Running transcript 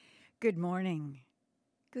Good morning.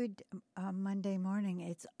 Good Monday morning.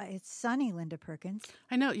 It's sunny, Linda Perkins.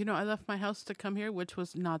 I know. I left my house to come here, which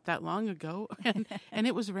was not that long ago, and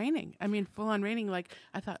it was raining. I mean, full on raining. Like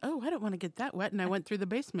I thought, oh, I don't want to get that wet, and I went through the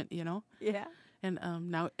basement. Yeah. And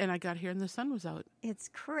I got here, and the sun was out. It's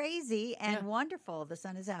crazy and wonderful. The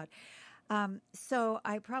sun is out. So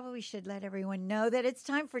I probably should let everyone know that it's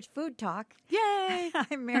time for Food Talk. Yay!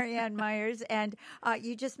 I'm Marianne Myers, and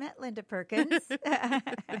you just met Linda Perkins.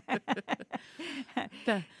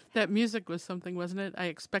 That music was something, wasn't it? I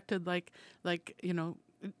expected like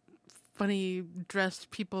funny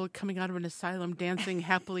dressed people coming out of an asylum dancing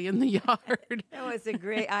happily in the yard. That was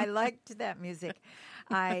I liked that music.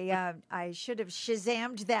 I should have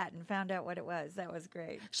Shazammed that and found out what it was. That was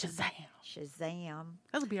great. Shazam.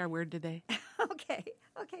 That'll be our word today. Okay,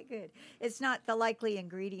 good. It's not the likely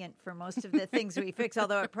ingredient for most of the things we fix,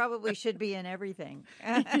 although it probably should be in everything.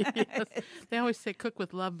 Yes. They always say cook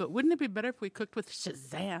with love, but wouldn't it be better if we cooked with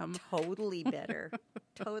Shazam? Totally better.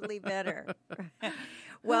 Totally better.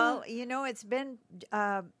 Well, it's been...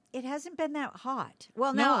 it hasn't been that hot.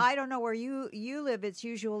 Well, now No. I don't know where you live. It's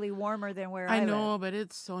usually warmer than where I live. I know, but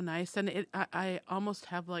it's so nice, and I almost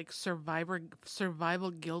have like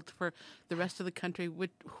survival guilt for the rest of the country,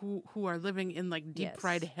 who are living in like deep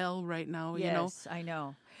fried hell right now. Yes, I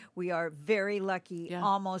know. We are very lucky Yeah.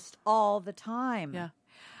 almost all the time. Yeah.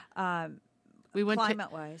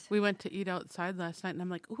 Climate-wise. We went to eat outside last night, and I'm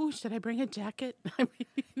like, "Ooh, should I bring a jacket?" I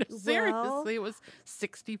mean, seriously, it was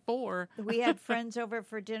 64. We had friends over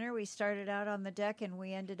for dinner. We started out on the deck, and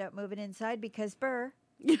we ended up moving inside because Burr.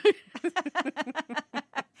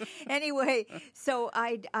 Anyway, so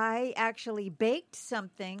I actually baked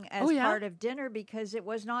something as part of dinner because it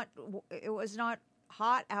was not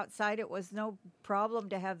hot outside. It was no problem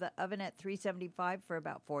to have the oven at 375 for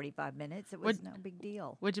about 45 minutes. It was no big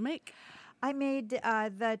deal. What'd you make? I made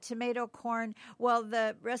the tomato corn. Well,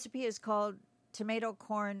 the recipe is called tomato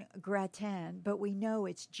corn gratin, but we know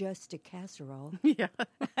it's just a casserole. Yeah.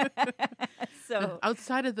 So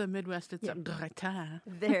outside of the Midwest, it's a gratin.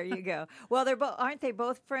 There you go. Well, aren't they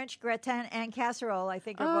both French? Gratin and casserole, I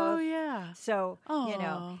think, are both. Oh yeah. So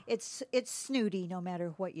it's snooty no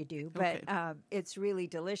matter what you do, but it's really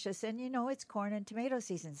delicious, and it's corn and tomato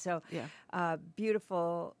season. So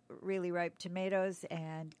beautiful, really ripe tomatoes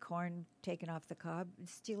and corn taken off the cob.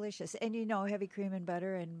 It's delicious, and heavy cream and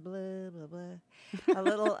butter and blah blah blah.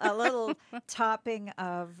 A little topping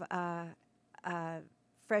of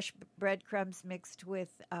fresh breadcrumbs mixed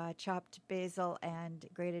with chopped basil and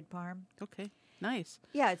grated parm. Okay, nice.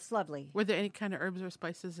 Yeah, it's lovely. Were there any kind of herbs or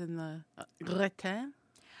spices in the gratin?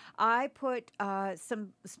 I put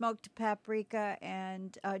some smoked paprika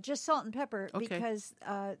and just salt and pepper because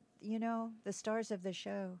the stars of the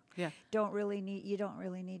show don't really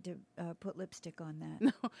need to put lipstick on that.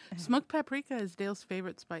 No, smoked paprika is Dale's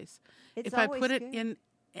favorite spice. It's if I always put it good. in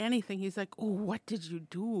anything, he's like, "Oh, what did you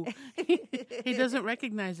do?" He doesn't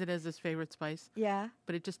recognize it as his favorite spice. Yeah.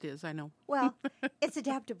 But it just is, I know. Well, it's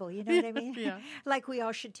adaptable, you know what I mean? Yeah. Like we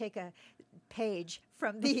all should take a page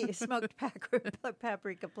from the smoked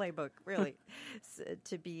paprika playbook, really,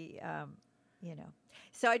 to be,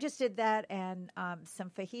 So I just did that and some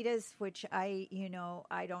fajitas, which I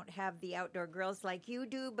don't have the outdoor grills like you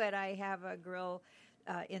do, but I have a grill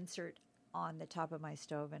insert on the top of my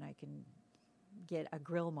stove, and I can get a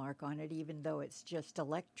grill mark on it, even though it's just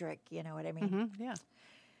electric. You know what I mean? Mm-hmm, yeah.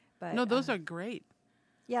 But no, those are great.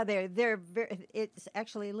 Yeah, they're very. It's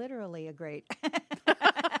actually literally a great.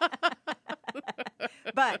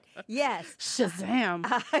 But yes, Shazam!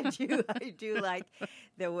 I do like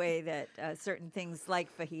the way that certain things like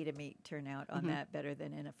fajita meat turn out on that better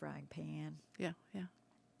than in a frying pan. Yeah, yeah.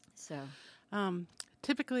 So,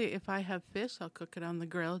 typically, if I have fish, I'll cook it on the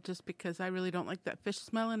grill, just because I really don't like that fish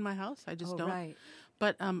smell in my house. I just don't. Right.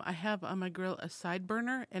 But I have on my grill a side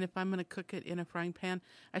burner, and if I'm going to cook it in a frying pan,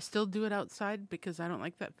 I still do it outside because I don't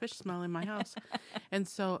like that fish smell in my house. And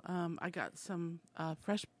so I got some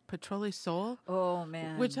fresh petroli sole. Oh,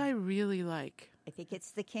 man. Which I really like. I think it's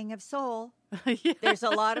the king of soul. Yeah. There's a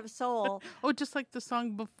lot of soul. Oh, just like the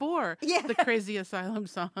song before. Yeah. The Crazy Asylum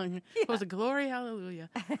song. Yeah. It was a Glory Hallelujah.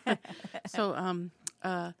 So,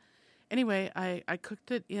 anyway, I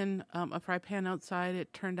cooked it in a fry pan outside.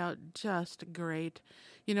 It turned out just great.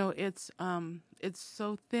 It's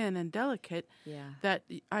so thin and delicate that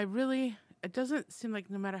it doesn't seem like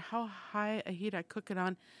no matter how high a heat I cook it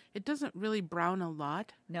on, it doesn't really brown a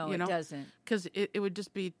lot. No, it doesn't. Because it would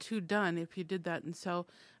just be too done if you did that. And so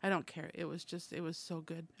I don't care. It was so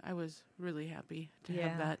good. I was really happy to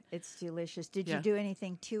have that. It's delicious. Did you do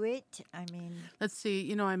anything to it? I mean... Let's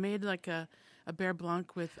see. I made like a beurre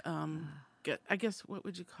blanc with I guess, what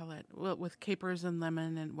would you call it? Well, with capers and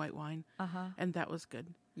lemon and white wine. And that was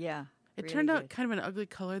good. Yeah. It really turned out good. kind of an ugly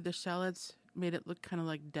color. The shallots made it look kind of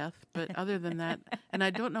like death. But other than that, and I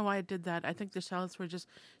don't know why it did that. I think the shallots were just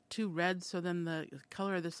too red. So then the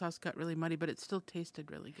color of the sauce got really muddy, but it still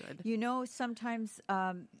tasted really good. You know, sometimes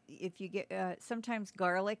if you get sometimes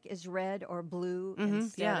garlic is red or blue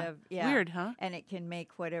instead of Weird, huh? And it can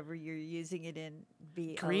make whatever you're using it in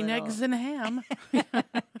be Green a little, eggs and ham.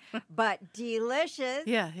 but delicious.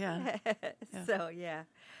 Yeah. So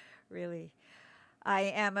really, I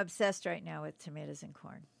am obsessed right now with tomatoes and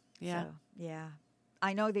corn. Yeah. So, yeah.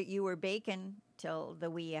 I know that you were baking till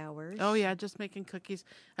the wee hours. Oh, yeah, just making cookies.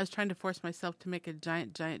 I was trying to force myself to make a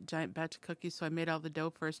giant batch of cookies, so I made all the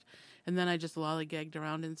dough first, and then I just lollygagged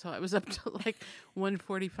around, and so I was up to like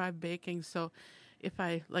 1:45 baking. So if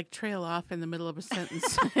I trail off in the middle of a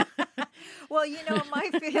sentence. Well,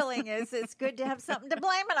 my feeling is it's good to have something to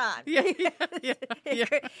blame it on. Yeah.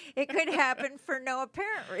 It could happen for no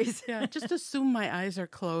apparent reason. Yeah, just assume my eyes are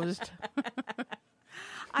closed.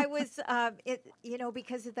 I was,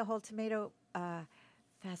 because of the whole tomato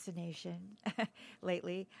fascination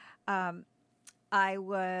lately, I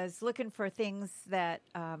was looking for things that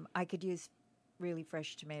I could use really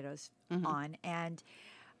fresh tomatoes on. And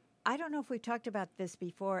I don't know if we've talked about this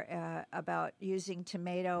before, about using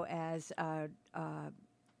tomato as a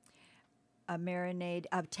marinade,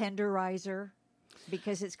 a tenderizer,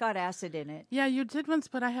 because it's got acid in it. Yeah, you did once,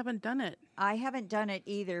 but I haven't done it. I haven't done it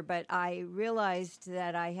either, but I realized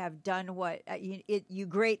that I have done what you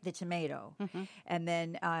grate the tomato, and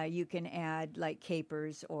then you can add like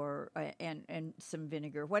capers or and some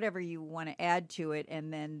vinegar, whatever you want to add to it.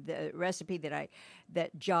 And then the recipe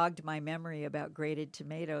that jogged my memory about grated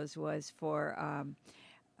tomatoes was for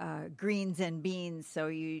greens and beans. So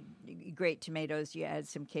you grate tomatoes, you add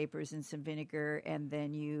some capers and some vinegar, and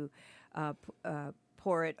then you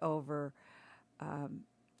pour it over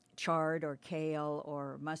chard or kale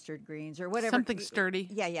or mustard greens or whatever. Something sturdy.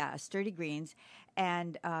 Yeah, sturdy greens.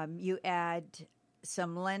 And you add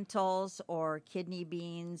some lentils or kidney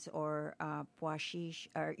beans or pois chiche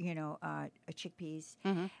or, chickpeas,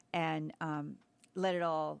 and let it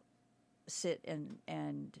all sit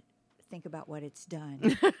and think about what it's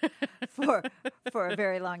done for a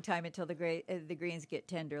very long time until the greens get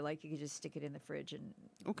tender. Like you could just stick it in the fridge and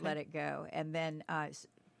let it go, and then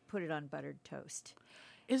put it on buttered toast.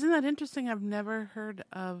 Isn't that interesting? I've never heard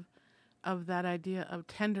of that idea of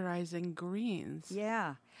tenderizing greens.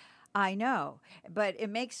 Yeah, I know, but it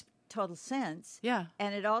makes total sense. Yeah,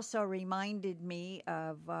 and it also reminded me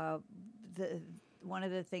of one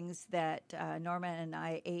of the things that Norma and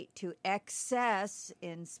I ate to excess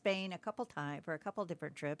in Spain for a couple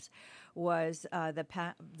different trips was the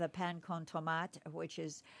pan con tomate, which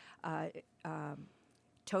is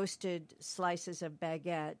toasted slices of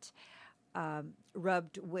baguette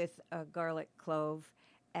rubbed with a garlic clove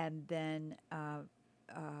and then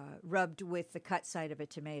rubbed with the cut side of a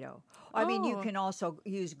tomato. I mean, you can also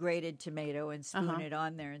use grated tomato and spoon it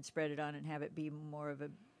on there and spread it on and have it be more of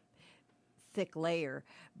a thick layer,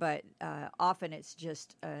 but often it's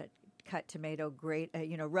just a cut tomato,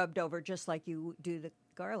 rubbed over just like you do the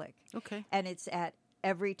garlic. Okay. And it's at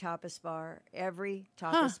every tapas bar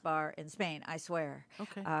in Spain, I swear.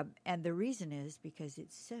 Okay. And the reason is because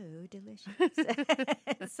it's so delicious.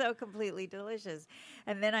 It's so completely delicious.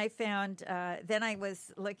 And then I found, then I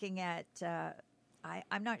was looking at,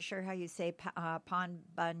 I'm not sure how you say pan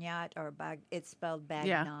bagnat or it's spelled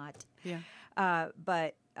bagnat. Yeah.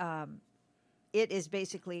 But it is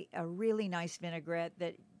basically a really nice vinaigrette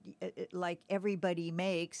that, like everybody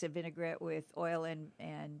makes, a vinaigrette with oil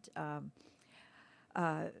and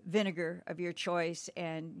vinegar of your choice,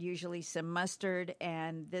 and usually some mustard.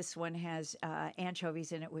 And this one has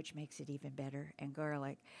anchovies in it, which makes it even better, and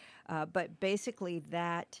garlic. But basically,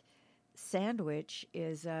 that sandwich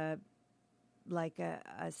is like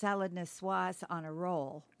a salad niçoise on a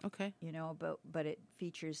roll. Okay. But it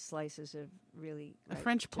features slices of really a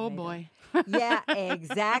French po' boy. Yeah,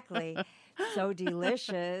 exactly. So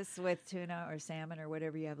delicious with tuna or salmon or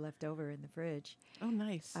whatever you have left over in the fridge. Oh,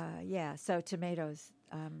 nice. Yeah, so tomatoes,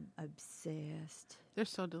 I'm obsessed. They're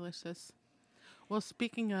so delicious. Well,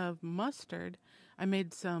 speaking of mustard, I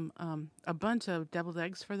made a bunch of deviled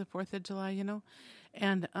eggs for the 4th of July,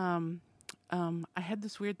 and I had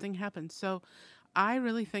this weird thing happen. So I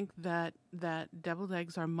really think that deviled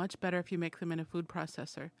eggs are much better if you make them in a food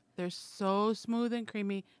processor. They're so smooth and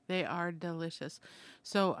creamy. They are delicious.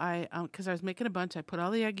 So because I was making a bunch, I put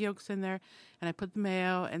all the egg yolks in there, and I put the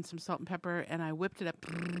mayo and some salt and pepper, and I whipped it up,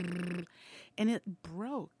 and it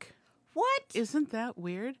broke. What? Isn't that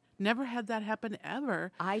weird? Never had that happen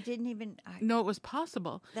ever. I didn't even No, it was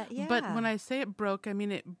possible. yeah. But when I say it broke, I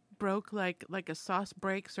mean it broke like a sauce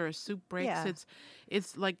breaks or a soup breaks. Yeah.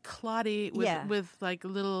 It's like cloddy with like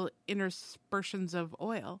little interspersions of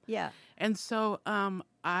oil. Yeah. And so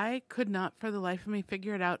I could not for the life of me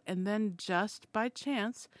figure it out. And then just by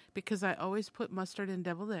chance, because I always put mustard in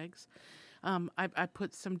deviled eggs, I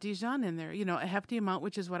put some Dijon in there, a hefty amount,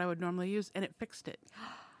 which is what I would normally use, and it fixed it.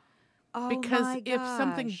 Oh, Because my if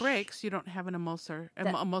something gosh. breaks, you don't have an emulsifier,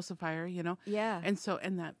 Yeah.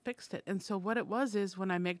 And that fixed it. And so what it was is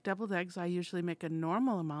when I make deviled eggs, I usually make a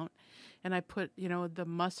normal amount, and I put, the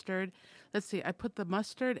mustard. Let's see, I put the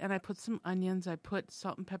mustard and I put some onions. I put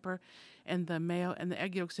salt and pepper and the mayo and the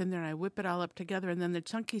egg yolks in there, and I whip it all up together. And then the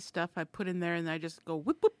chunky stuff I put in there, and I just go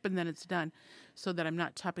whip, whip, and then it's done, so that I'm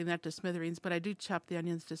not chopping that to smithereens. But I do chop the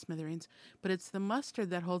onions to smithereens. But it's the mustard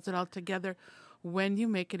that holds it all together when you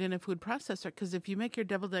make it in a food processor. Because if you make your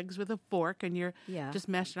deviled eggs with a fork and you're just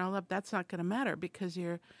mashing it all up, that's not going to matter, because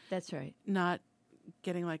you're That's right. not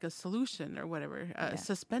getting like a solution or whatever,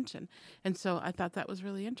 suspension. And so I thought that was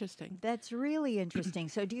really interesting. That's really interesting.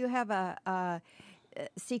 So do you have a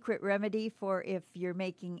secret remedy for if you're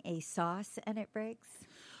making a sauce and it breaks?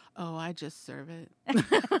 Oh, I just serve it.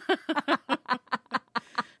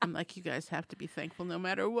 I'm like, you guys have to be thankful no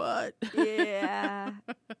matter what. Yeah.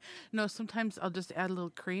 No, sometimes I'll just add a little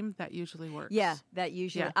cream. That usually works. Yeah, that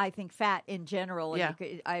usually, Yeah. I think fat in general, and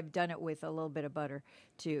Yeah. I've done it with a little bit of butter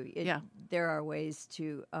too. Yeah. There are ways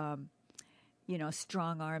to,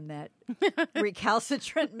 strong arm that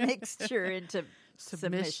recalcitrant mixture into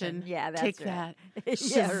submission. Yeah, that's Take right. that.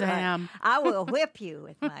 Yeah, right. Shazam. I will whip you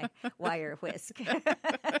with my wire whisk.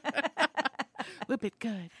 Whip it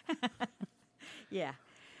good. Yeah.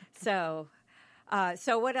 So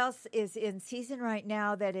what else is in season right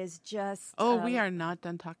now that is just... Oh, we are not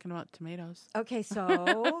done talking about tomatoes. Okay,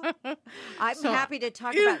 so I'm happy to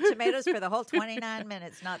talk about tomatoes for the whole 29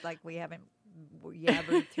 minutes, not like we haven't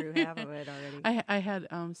yabbered through half of it already. I had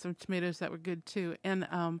some tomatoes that were good too. And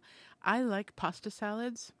I like pasta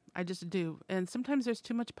salads. I just do. And sometimes there's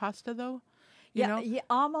too much pasta though. You know? Yeah,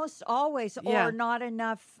 almost always, Yeah. or not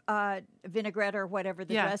enough vinaigrette or whatever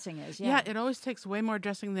the dressing is. Yeah, it always takes way more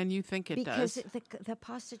dressing than you think it because does. the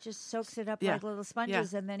pasta just soaks it up Yeah. like little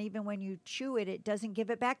sponges, and then even when you chew it, it doesn't give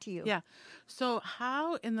it back to you. Yeah. So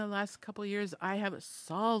how in the last couple of years I have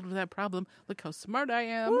solved that problem? Look how smart I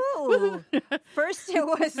am. Ooh. First it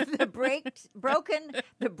was the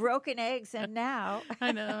broken eggs, and now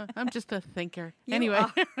I know. I'm just a thinker. you Anyway.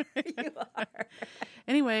 are. You are.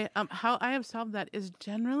 Anyway, how I have solved that is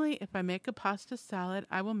generally if I make a pasta salad,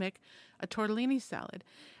 I will make a tortellini salad.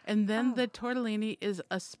 And then the tortellini is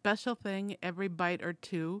a special thing every bite or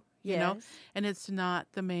two, you know, Yes. and it's not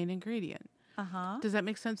the main ingredient. Uh-huh. Does that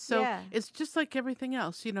make sense? So Yeah. it's just like everything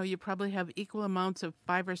else. You know, you probably have equal amounts of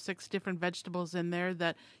 5 or 6 different vegetables in there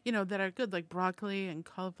that, that are good, like broccoli and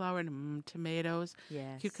cauliflower and tomatoes,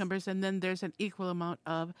 Yes. cucumbers, and then there's an equal amount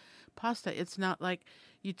of pasta. It's not like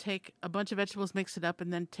you take a bunch of vegetables, mix it up,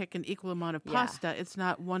 and then take an equal amount of Yeah. pasta. It's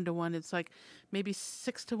not 1-to-1. It's like maybe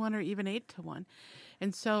 6-to-1 or even 8-to-1.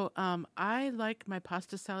 And so I like my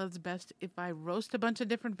pasta salads best if I roast a bunch of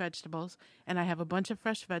different vegetables and I have a bunch of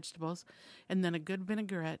fresh vegetables and then a good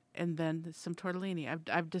vinaigrette and then some tortellini.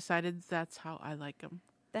 I've decided that's how I like them.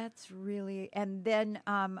 That's really, and then,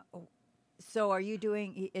 so are you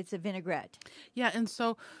doing, it's a vinaigrette? Yeah, and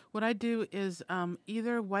so what I do is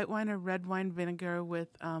either white wine or red wine vinegar with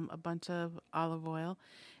a bunch of olive oil.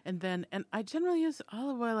 And I generally use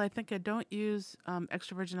olive oil. I think I don't use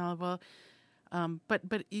extra virgin olive oil.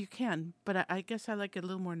 But you can. But I guess I like it a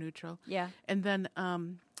little more neutral. Yeah. And then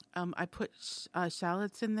I put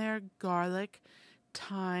shallots in there, garlic,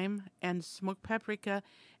 thyme, and smoked paprika,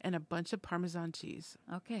 and a bunch of Parmesan cheese.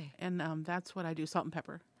 Okay. And that's what I do, salt and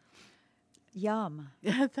pepper. Yum.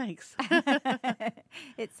 Yeah, thanks.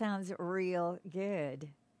 It sounds real good.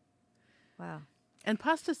 Wow. And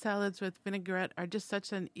pasta salads with vinaigrette are just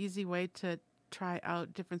such an easy way to try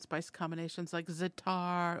out different spice combinations like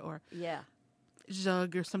za'atar or Yeah.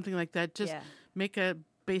 zhug or something like that. Just Yeah. make a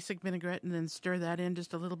basic vinaigrette and then stir that in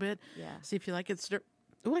just a little bit. Yeah. See if you like it. Stir.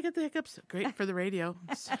 Oh, I got the hiccups. Great for the radio.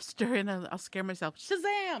 Stir in. I'll scare myself.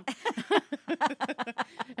 Shazam!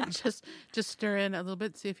 And just stir in a little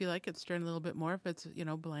bit. See if you like it. Stir in a little bit more if it's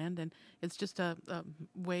bland. And it's just a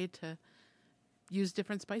way to use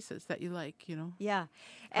different spices that you like. Yeah.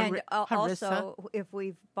 And Harissa. also, if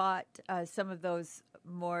we've bought some of those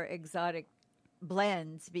more exotic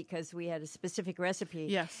blends because we had a specific recipe,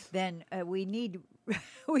 Yes. then we need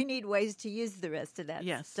ways to use the rest of that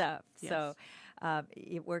Yes. stuff. Yes. So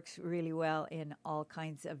It works really well in all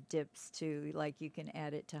kinds of dips too. Like you can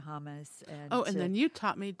add it to hummus. And then you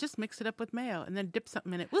taught me just mix it up with mayo and then dip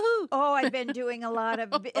something in it. Woohoo! Oh, I've been doing a lot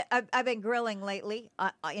of. I've been grilling lately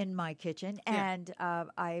in my kitchen, and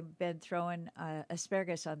I've been throwing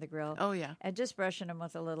asparagus on the grill. Oh yeah, and just brushing them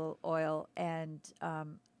with a little oil. And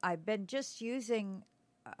I've been just using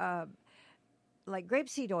like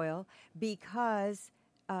grapeseed oil because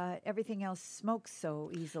everything else smokes so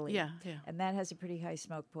easily. Yeah. And that has a pretty high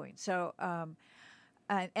smoke point. So,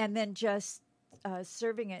 and then just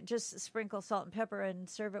serving it, just sprinkle salt and pepper and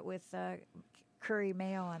serve it with curry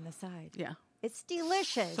mayo on the side. Yeah. It's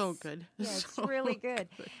delicious. So good. Yeah, it's really good.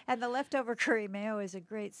 And the leftover curry mayo is a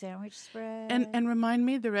great sandwich spread. And remind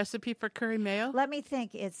me the recipe for curry mayo. Let me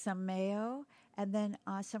think. It's some mayo and then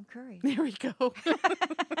some curry. There we go.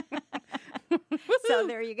 So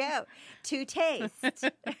there you go. To taste.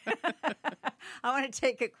 I want to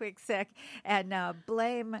take a quick sec and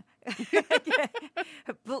blame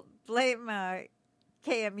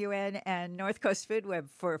KMUN and North Coast Food Web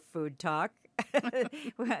for food talk.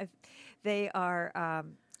 They are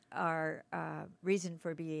our reason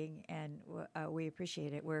for being, and we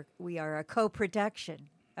appreciate it. We are a co-production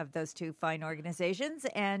of those two fine organizations,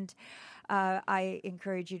 and I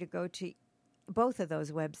encourage you to go to both of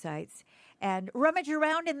those websites and rummage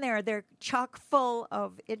around in there. They're chock full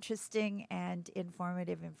of interesting and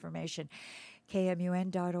informative information.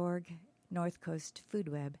 KMUN.org,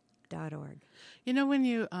 NorthCoastFoodWeb.org. You know, when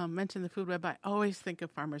you mention the food web, I always think of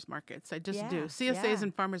farmers markets. I just do. CSAs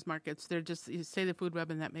and farmers markets, they're just, you say the food web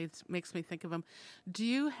and that makes me think of them. Do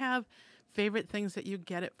you have favorite things that you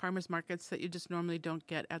get at farmers markets that you just normally don't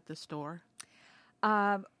get at the store?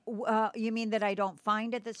 You mean that I don't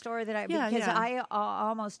find at the store because I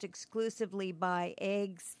almost exclusively buy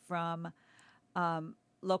eggs from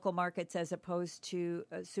local markets as opposed to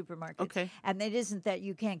supermarkets. Okay. And it isn't that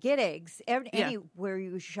you can't get eggs anywhere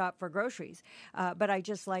you shop for groceries. But I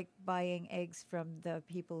just like buying eggs from the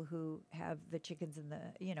people who have the chickens in the,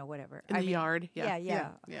 whatever. In the yard.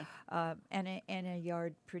 Yeah. And a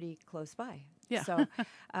yard pretty close by. Yeah. So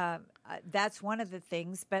that's one of the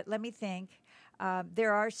things. But let me think.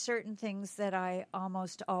 There are certain things that I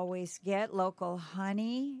almost always get. Local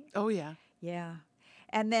honey. Oh, yeah. Yeah.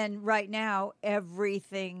 And then right now,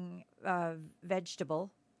 everything vegetable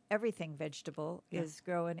is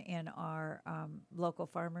growing in our local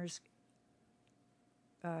farmers'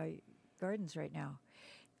 gardens right now.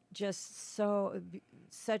 Just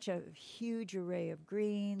such a huge array of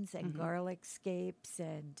greens and garlic scapes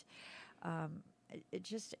and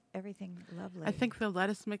just everything lovely. I think the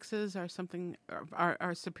lettuce mixes are something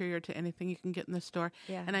are superior to anything you can get in the store.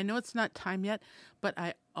 Yeah. And I know it's not time yet, but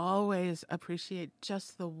I always appreciate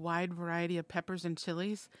just the wide variety of peppers and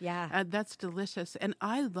chilies. Yeah. That's delicious. And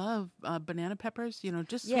I love banana peppers,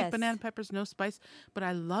 just sweet banana peppers, no spice, but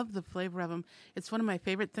I love the flavor of them. It's one of my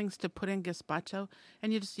favorite things to put in gazpacho,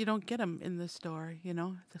 and you don't get them in the store,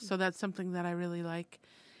 So that's something that I really like.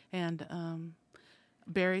 And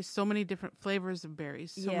berries, so many different flavors of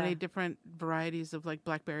berries, so many different varieties of like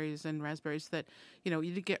blackberries and raspberries that,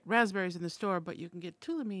 you get raspberries in the store, but you can get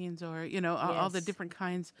tulamines or, all the different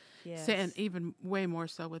kinds. Yes. And even way more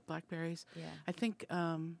so with blackberries. Yeah. I think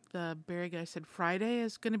the berry guy said Friday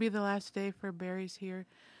is going to be the last day for berries here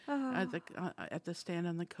at the stand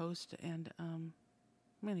on the coast. And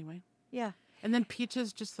anyway. Yeah. And then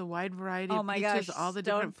peaches, just the wide variety of peaches, all the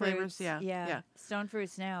different flavors. Yeah. Stone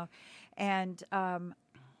fruits now. And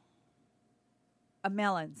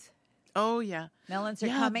melons. Oh, yeah. Melons are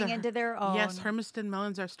coming into their own. Yes, Hermiston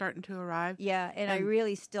melons are starting to arrive. Yeah, and I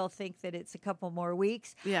really still think that it's a couple more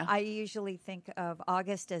weeks. Yeah. I usually think of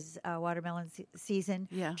August as watermelon season,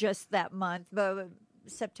 Yeah. just that month, but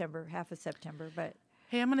September, half of September. But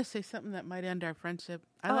Hey, I'm going to say something that might end our friendship.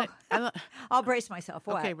 I'll brace myself.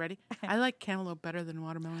 What? Okay, ready? I like cantaloupe better than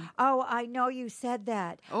watermelon. Oh, I know you said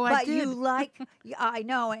that. Oh, but I did. you like, I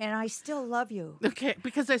know, and I still love you. Okay,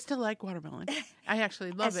 because I still like watermelon. I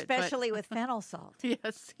actually love Especially with fennel salt.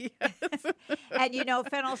 Yes. And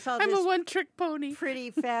fennel salt I'm is a one-trick pony.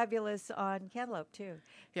 pretty fabulous on cantaloupe, too.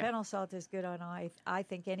 Yeah. Fennel salt is good on, I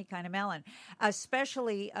think, any kind of melon,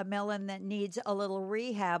 especially a melon that needs a little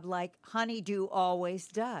rehab like honeydew always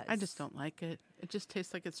does. I just don't like it. It just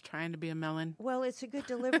tastes like it's trying to be a melon. Well, it's a good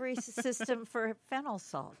delivery system for fennel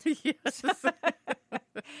salt. Yes.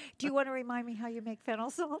 Do you want to remind me how you make fennel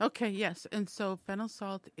salt? Okay, yes. And so fennel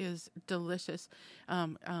salt is delicious.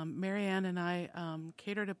 Marianne and I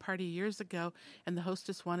catered a party years ago, and the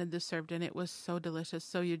hostess wanted this served, and it was so delicious.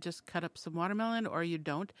 So you just cut up some watermelon, or you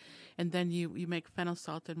don't, and then you make fennel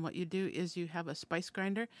salt. And what you do is you have a spice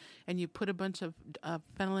grinder, and you put a bunch of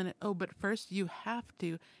fennel in it. Oh, but first you have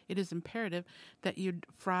to, it is imperative that you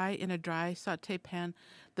fry in a dry saute pan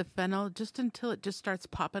the fennel just until it just starts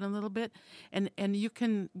popping a little bit, and you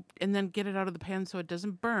can, and then get it out of the pan so it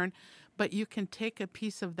doesn't burn. But you can take a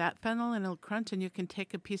piece of that fennel and it'll crunch, and you can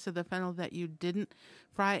take a piece of the fennel that you didn't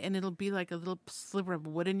fry, and it'll be like a little sliver of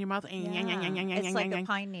wood in your mouth. It's like a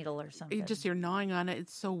pine needle or something. You're gnawing on it.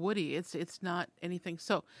 It's so woody. It's not anything.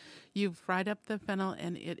 So you've fried up the fennel,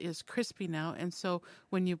 and it is crispy now. And so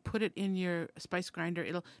when you put it in your spice grinder,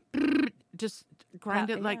 it'll just grind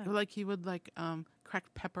it like you would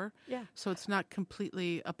cracked pepper. Yeah. So it's not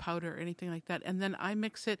completely a powder or anything like that. And then I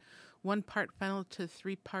mix it 1 part fennel to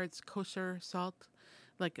 3 parts kosher salt,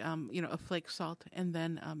 like a flake salt, and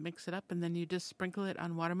then mix it up, and then you just sprinkle it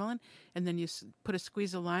on watermelon, and then you put a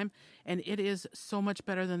squeeze of lime, and it is so much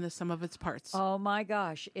better than the sum of its parts. Oh my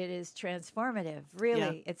gosh, it is transformative.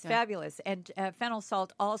 Really, it's fabulous. And fennel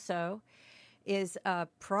salt also is a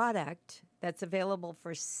product that's available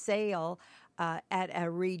for sale at a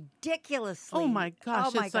ridiculously... Oh my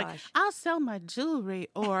gosh. Like, I'll sell my jewelry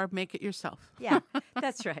or make it yourself. Yeah,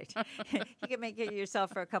 that's right. You can make it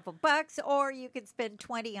yourself for a couple bucks, or you can spend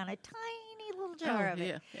 20 on a tiny little jar of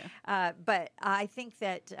it. Yeah. But I think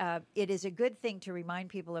that it is a good thing to remind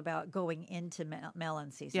people about going into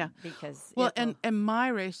melon season. Yeah. Because and my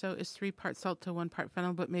ratio is 3 parts salt to 1 part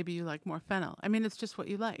fennel, but maybe you like more fennel. I mean, it's just what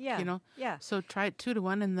you like, Yeah. So try it 2 to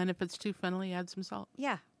 1, and then if it's too fennel, you add some salt.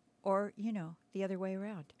 Yeah. Or, the other way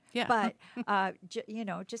around. Yeah. But,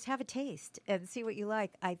 just have a taste and see what you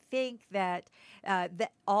like. I think that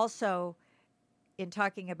that also, in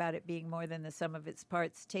talking about it being more than the sum of its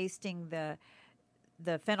parts, tasting the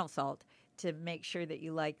fennel salt to make sure that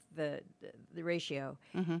you like the ratio,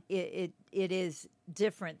 it is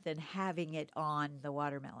different than having it on the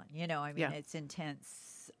watermelon. It's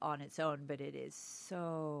intense on its own, but it is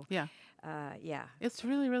so... It's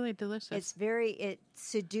really, really delicious. It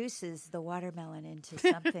seduces the watermelon into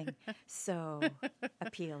something so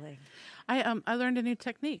appealing. I learned a new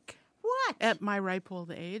technique. What? At my ripe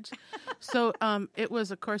old age. So it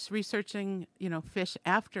was, of course, researching, fish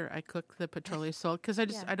after I cook the petroleum salt, because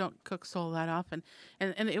I don't cook sole that often.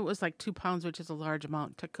 And it was like 2 pounds, which is a large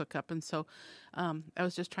amount to cook up. And so I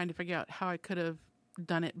was just trying to figure out how I could have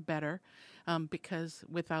done it better, because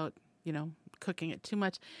without, cooking it too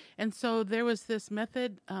much. And so there was this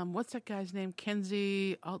method. What's that guy's name?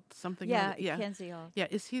 Kenzie Alt something. Yeah, Kenzie Alt. Yeah,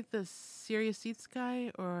 is he the Serious Eats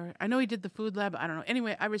guy? Or I know he did the Food Lab. I don't know.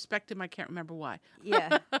 Anyway, I respect him. I can't remember why.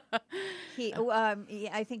 Yeah,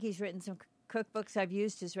 I think he's written some cookbooks. I've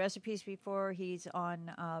used his recipes before. He's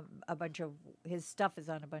on his stuff is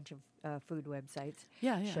on a bunch of food websites.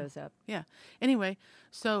 Yeah. Shows up. Yeah. Anyway,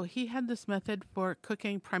 so he had this method for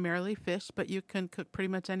cooking primarily fish, but you can cook pretty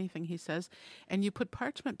much anything, he says. And you put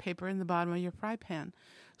parchment paper in the bottom of your fry pan.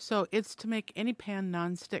 So it's to make any pan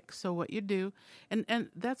nonstick. So what you do, and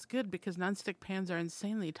that's good because nonstick pans are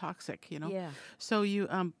insanely toxic, Yeah. So you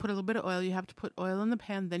put a little bit of oil. You have to put oil in the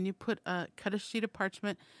pan. Then you cut a sheet of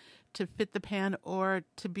parchment to fit the pan, or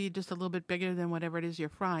to be just a little bit bigger than whatever it is you're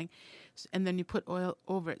frying. And then you put oil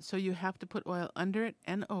over it. So you have to put oil under it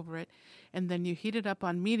and over it. And then you heat it up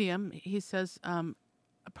on medium. He says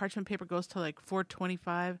parchment paper goes to like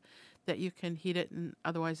 425, that you can heat it, and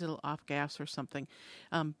otherwise it'll off gas or something.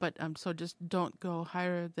 So just don't go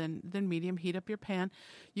higher than medium. Heat up your pan.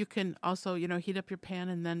 You can also, heat up your pan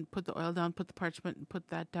and then put the oil down, put the parchment and put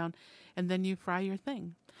that down, and then you fry your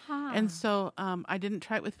thing. Huh. And so I didn't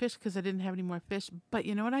try it with fish because I didn't have any more fish. But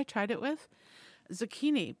you know what I tried it with?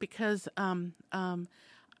 Zucchini, because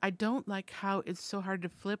I don't like how it's so hard to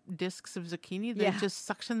flip discs of zucchini. They just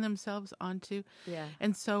suction themselves onto. Yeah.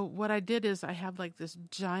 And so what I did is I have like this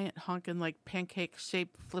giant honkin' like pancake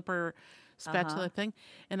shaped flipper spatula thing.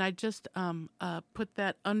 And I just put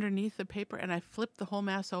that underneath the paper, and I flipped the whole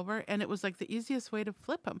mass over. And it was like the easiest way to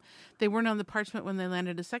flip them. They weren't on the parchment when they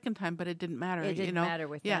landed a second time, but it didn't matter. It didn't matter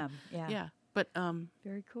with them. Yeah. But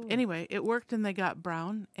very cool. Anyway, it worked, and they got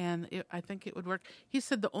brown, and I think it would work. He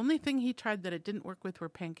said the only thing he tried that it didn't work with were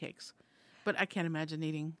pancakes, but I can't imagine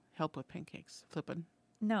needing help with pancakes flipping.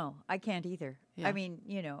 No, I can't either. Yeah. I mean,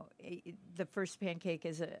 the first pancake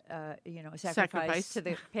is a sacrifice to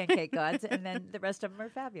the pancake gods, and then the rest of them are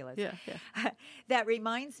fabulous. Yeah. That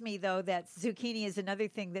reminds me, though, that zucchini is another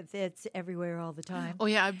thing that's everywhere all the time. Oh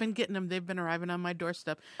yeah, I've been getting them. They've been arriving on my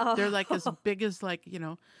doorstep. Oh. They're like as big as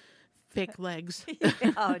fake legs.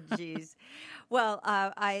 Oh, geez. Well,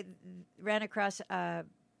 I ran across a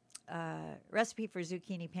recipe for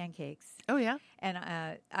zucchini pancakes, Oh, yeah? and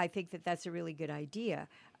I think that that's a really good idea.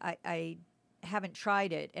 I haven't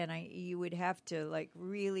tried it, and you would have to like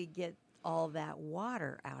really get all that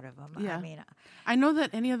water out of them. Yeah. I mean, I know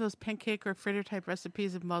that any of those pancake or fritter type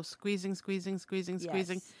recipes involve squeezing.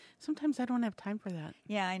 yes. Sometimes I don't have time for that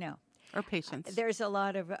Yeah, I know. or patience. There's a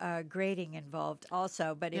lot of grating involved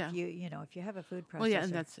also, but Yeah. if if you have a food processor. Well, yeah,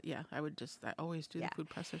 and I always do Yeah. the food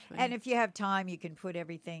processor thing. And if you have time, you can put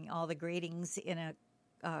all the gratings in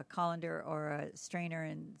a colander or a strainer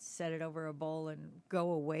and set it over a bowl and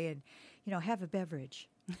go away and, have a beverage.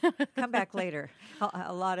 Come back later.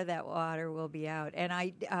 A lot of that water will be out.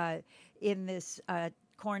 And in this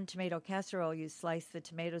corn tomato casserole, you slice the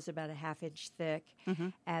tomatoes about a half-inch thick,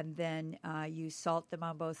 and then you salt them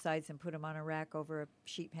on both sides and put them on a rack over a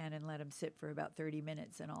sheet pan and let them sit for about 30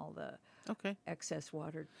 minutes, and all the okay. excess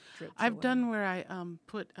water drips I've away. done where I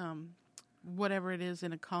put whatever it is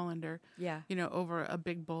in a colander, Yeah. Over a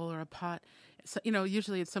big bowl or a pot. So,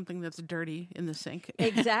 usually it's something that's dirty in the sink.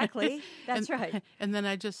 Exactly. That's And- right. And then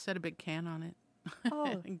I just set a big can on it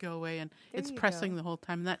Oh, and go away, and there it's you pressing go. the whole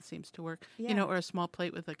time. And that seems to work, Yeah. or a small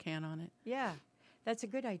plate with a can on it. yeah. That's a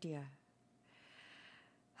good idea.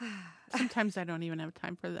 Sometimes I don't even have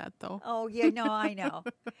time for that, though. Oh, yeah, no, I know.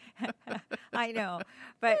 I know.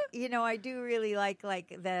 But, I do really like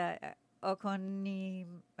the okoni,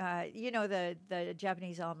 the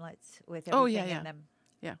Japanese omelets with everything Oh, yeah, yeah. in them.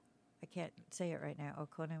 Yeah. I can't say it right now.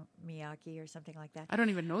 Okonomiyaki or something like that. I don't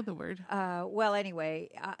even know the word. Well, anyway,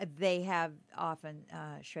 they have often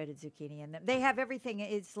shredded zucchini in them. They have everything.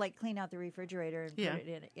 It's like clean out the refrigerator and Yeah. put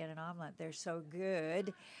it in an omelet. They're so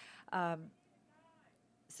good.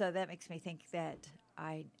 So that makes me think that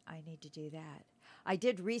I need to do that. I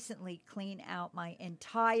did recently clean out my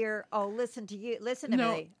entire. Oh, listen to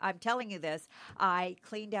No. me. I'm telling you this. I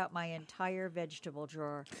cleaned out my entire vegetable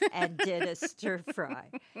drawer and did a stir fry.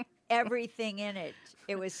 Everything in it.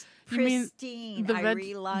 It was You mean pristine. the I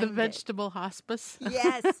relined the it. vegetable hospice.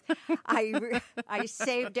 Yes, I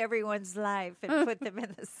saved everyone's life and put them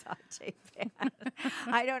in the saute pan.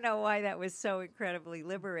 I don't know why that was so incredibly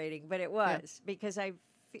liberating, but it was because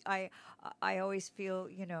I always feel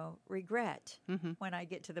regret when I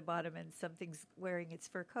get to the bottom and something's wearing its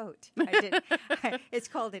fur coat. It's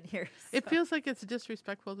cold in here. It so- feels like it's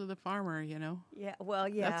disrespectful to the farmer, Yeah. Well,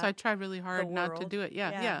 yeah. That's why I try really hard the not to world. do it.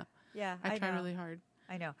 Yeah. Yeah. I try know. really hard.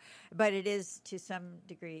 I know, but it is to some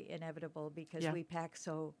degree inevitable because Yeah. we pack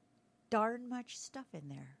so darn much stuff in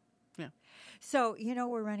there. Yeah. So,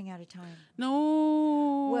 we're running out of time.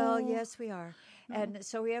 No. Well, yes, we are. And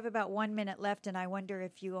so we have about 1 minute left, and I wonder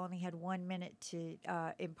if you only had 1 minute to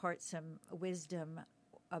impart some wisdom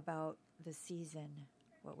about the season.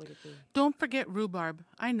 What would it be? Don't forget rhubarb.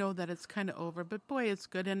 I know that it's kind of over, but boy, it's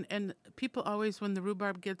good. And people always, when the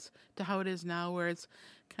rhubarb gets to how it is now, where it's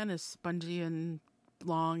kind of spongy and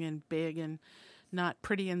long and big and not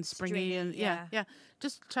pretty and springy, Stringy, and yeah,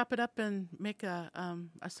 just chop it up and make a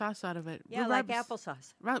sauce out of it. Yeah, like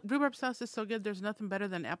applesauce. Rhubarb sauce is so good. There's nothing better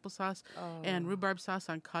than applesauce and Oh. rhubarb sauce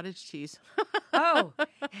on cottage cheese. Oh,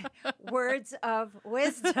 words of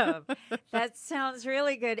wisdom. That sounds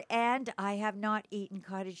really good. And I have not eaten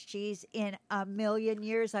cottage cheese in a million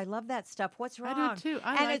years. I love that stuff. What's I wrong? do too.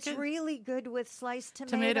 I and like it's it. really good with sliced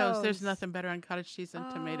tomatoes. Tomatoes. There's nothing better on cottage cheese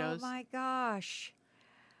than tomatoes. Oh my gosh.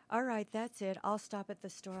 All right, that's it. I'll stop at the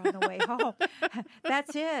store on the way home.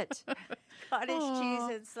 That's it. Cottage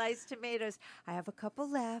cheese and sliced tomatoes. I have a couple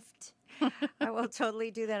left. I will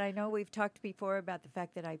totally do that. I know we've talked before about the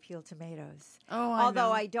fact that I peel tomatoes. Oh, Although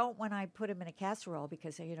know. I don't when I put them in a casserole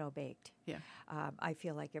because, baked. Yeah. I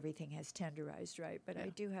feel like everything has tenderized right. But I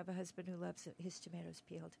do have a husband who loves his tomatoes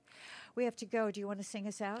peeled. We have to go. Do you want to sing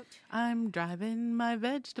us out? I'm driving my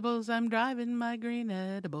vegetables, I'm driving my green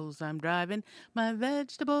edibles, I'm driving my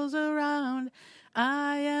vegetables around.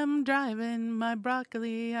 I am driving my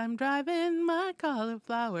broccoli, I'm driving my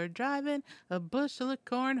cauliflower, driving a bushel of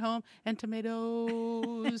corn home and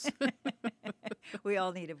tomatoes. We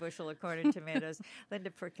all need a bushel of corn and tomatoes.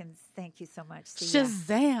 Linda Perkins, thank you so much. See ya.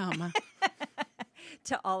 Shazam!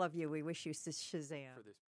 To all of you, we wish you Shazam.